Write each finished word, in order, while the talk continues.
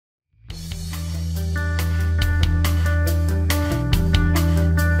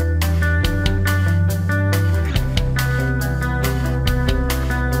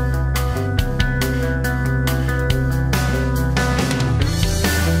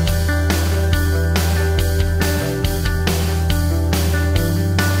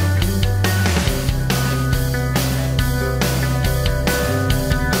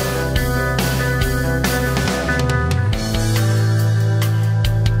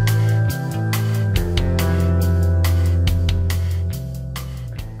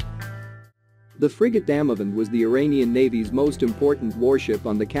The frigate Damavand was the Iranian Navy's most important warship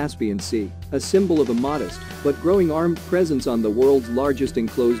on the Caspian Sea, a symbol of a modest but growing armed presence on the world's largest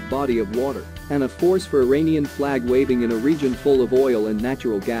enclosed body of water, and a force for Iranian flag waving in a region full of oil and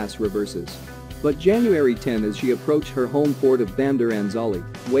natural gas reverses. But January 10, as she approached her home port of Bandar Anzali,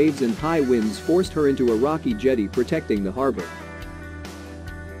 waves and high winds forced her into a rocky jetty protecting the harbor.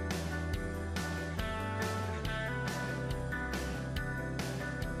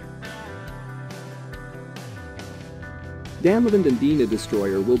 Damavand and Dena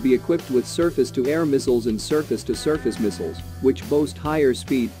destroyer will be equipped with surface-to-air missiles and surface-to-surface missiles, which boast higher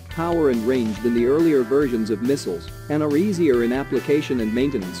speed, power and range than the earlier versions of missiles, and are easier in application and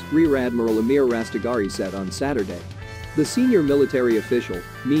maintenance, Rear Admiral Amir Rastegari said on Saturday. The senior military official,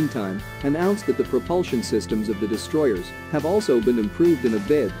 meantime, announced that the propulsion systems of the destroyers have also been improved in a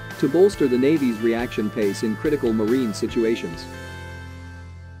bid to bolster the Navy's reaction pace in critical marine situations.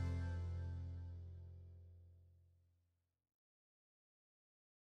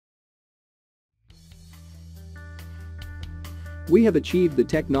 We have achieved the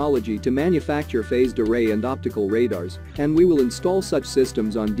technology to manufacture phased array and optical radars, and we will install such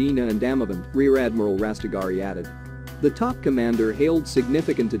systems on Dena and Damavand, Rear Admiral Rastegari added. The top commander hailed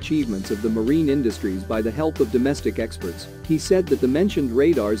significant achievements of the marine industries by the help of domestic experts. He said that the mentioned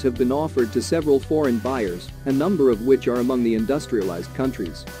radars have been offered to several foreign buyers, a number of which are among the industrialized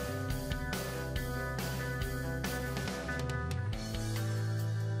countries.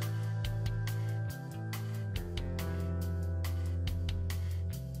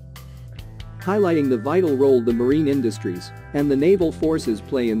 Highlighting the vital role the marine industries and the naval forces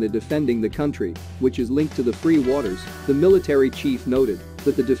play in the defending the country, which is linked to the free waters, the military chief noted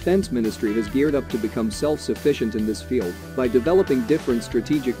that the Defense Ministry has geared up to become self-sufficient in this field by developing different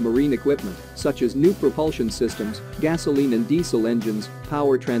strategic marine equipment such as new propulsion systems, gasoline and diesel engines,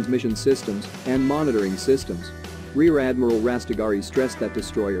 power transmission systems, and monitoring systems. Rear Admiral Rastegari stressed that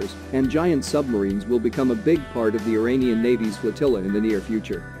destroyers and giant submarines will become a big part of the Iranian Navy's flotilla in the near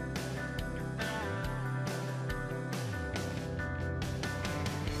future.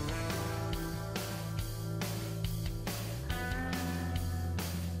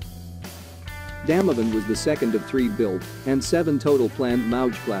 Damavand was the second of 3 built and 7 total planned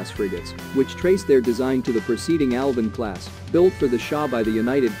Mauj-class frigates, which traced their design to the preceding Alvin class, built for the Shah by the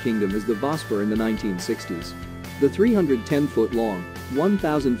United Kingdom as the Vosper in the 1960s. The 310-foot-long,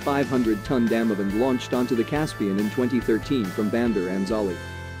 1,500-ton Damavand launched onto the Caspian in 2013 from Bandar Anzali.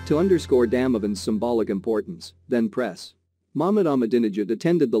 To underscore Damavand's symbolic importance, then Press. Mohammad Ahmadinejad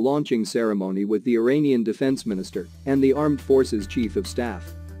attended the launching ceremony with the Iranian Defense Minister and the Armed Forces Chief of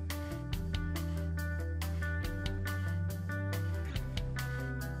Staff.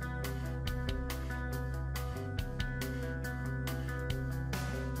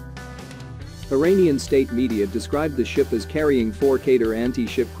 Iranian state media described the ship as carrying 4 Qatar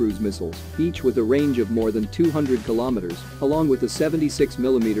anti-ship cruise missiles, each with a range of more than 200 kilometers, along with a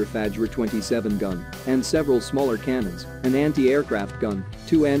 76mm Fajr 27 gun and several smaller cannons, an anti-aircraft gun,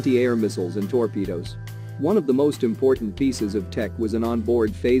 2 anti-air missiles and torpedoes. One of the most important pieces of tech was an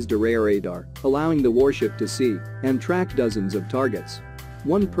onboard phased array radar, allowing the warship to see and track dozens of targets.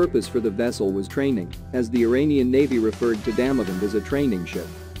 One purpose for the vessel was training, as the Iranian Navy referred to Damavand as a training ship.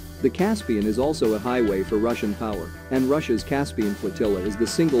 The Caspian is also a highway for Russian power, and Russia's Caspian flotilla is the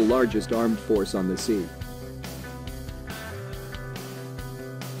single largest armed force on the sea.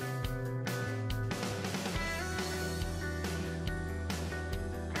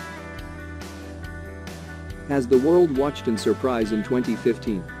 As the world watched in surprise in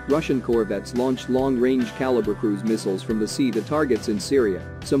 2015, Russian corvettes launched long-range caliber cruise missiles from the sea to targets in Syria,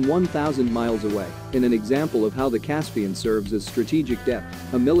 some 1,000 miles away, in an example of how the Caspian serves as strategic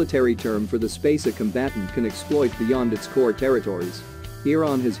depth, a military term for the space a combatant can exploit beyond its core territories.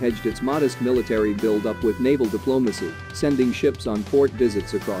 Iran has hedged its modest military build-up with naval diplomacy, sending ships on port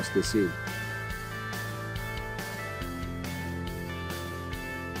visits across the sea.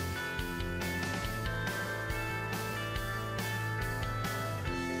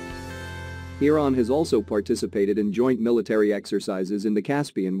 Iran has also participated in joint military exercises in the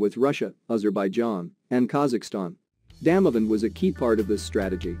Caspian with Russia, Azerbaijan, and Kazakhstan. Damavand was a key part of this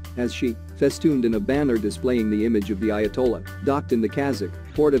strategy, as she, festooned in a banner displaying the image of the Ayatollah, docked in the Kazakh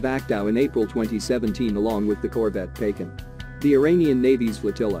port of Akdau in April 2017 along with the corvette Pekin. The Iranian Navy's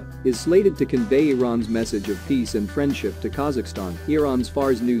flotilla is slated to convey Iran's message of peace and friendship to Kazakhstan, Iran's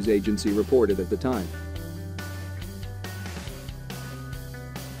Fars news agency reported at the time.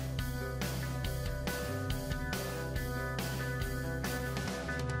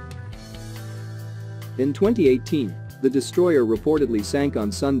 In 2018, The destroyer reportedly sank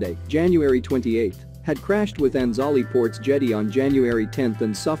on Sunday, January 28, had crashed with Anzali Port's jetty on January 10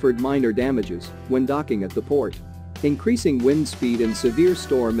 and suffered minor damages when docking at the port. Increasing wind speed and severe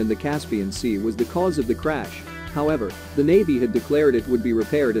storm in the Caspian Sea was the cause of the crash. However, the Navy had declared it would be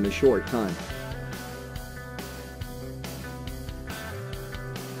repaired in a short time.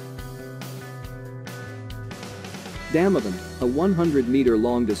 Damavand, a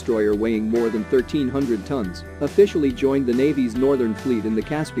 100-meter-long destroyer weighing more than 1,300 tons, officially joined the Navy's Northern Fleet in the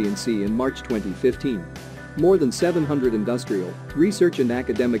Caspian Sea in March 2015. More than 700 industrial, research and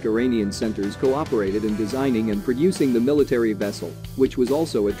academic Iranian centers cooperated in designing and producing the military vessel, which was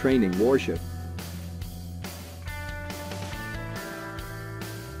also a training warship.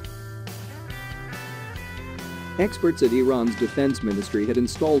 Experts at Iran's defense ministry had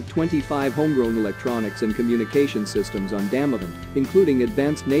installed 25 homegrown electronics and communication systems on Damavand, including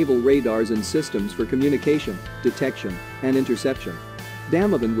advanced naval radars and systems for communication, detection, and interception.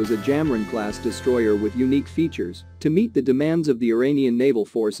 Damavand was a Jamran-class destroyer with unique features to meet the demands of the Iranian naval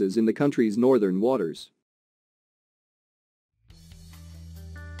forces in the country's northern waters.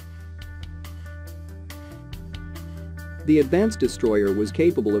 The advanced destroyer was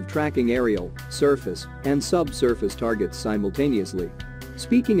capable of tracking aerial, surface, and subsurface targets simultaneously.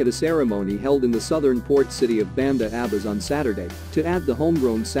 Speaking at a ceremony held in the southern port city of Bandar Abbas on Saturday to add the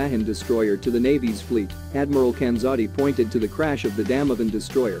homegrown Sahin destroyer to the Navy's fleet, Admiral Khanzadi pointed to the crash of the Damavand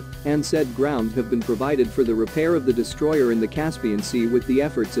destroyer and said ground have been provided for the repair of the destroyer in the Caspian Sea with the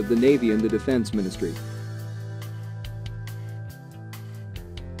efforts of the Navy and the Defense Ministry.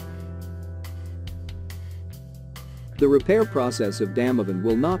 The repair process of Damavand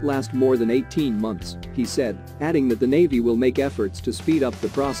will not last more than 18 months, he said, adding that the Navy will make efforts to speed up the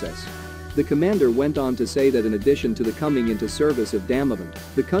process. The commander went on to say that in addition to the coming into service of Damavand,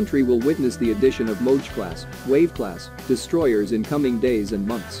 the country will witness the addition of Moj-class, Wave-class destroyers in coming days and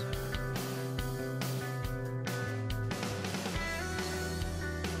months.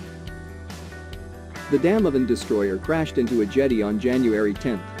 The Damavand destroyer crashed into a jetty on January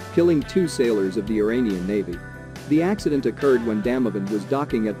 10, killing 2 sailors of the Iranian Navy. The accident occurred when Damavand was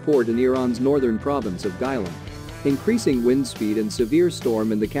docking at port in Iran's northern province of Gilan. Increasing wind speed and severe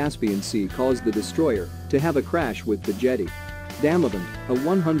storm in the Caspian Sea caused the destroyer to have a crash with the jetty. Damavand, a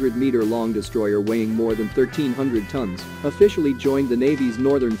 100-meter-long destroyer weighing more than 1,300 tons, officially joined the Navy's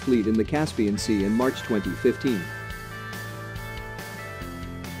Northern Fleet in the Caspian Sea in March 2015.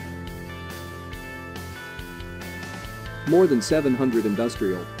 More than 700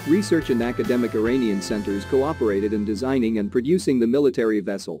 industrial, research and academic Iranian centers cooperated in designing and producing the military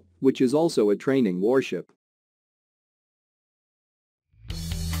vessel, which is also a training warship.